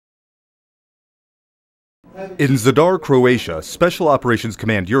In Zadar, Croatia, Special Operations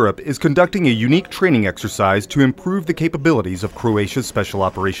Command Europe is conducting a unique training exercise to improve the capabilities of Croatia's Special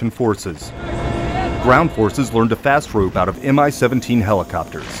Operation Forces. Ground forces learn to fast rope out of Mi-17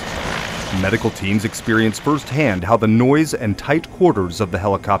 helicopters. Medical teams experience firsthand how the noise and tight quarters of the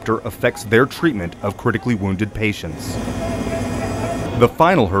helicopter affects their treatment of critically wounded patients. The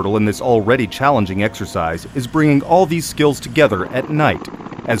final hurdle in this already challenging exercise is bringing all these skills together at night,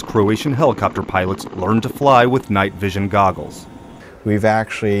 as Croatian helicopter pilots learn to fly with night vision goggles. We've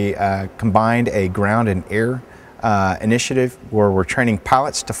actually combined a ground and air initiative where we're training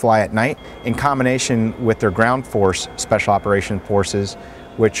pilots to fly at night in combination with their ground force special operations forces,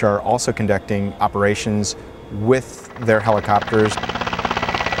 which are also conducting operations with their helicopters.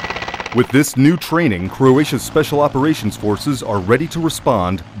 With this new training, Croatia's Special Operations Forces are ready to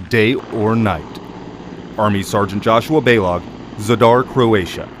respond day or night. Army Sergeant Joshua Balog, Zadar,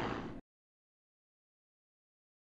 Croatia.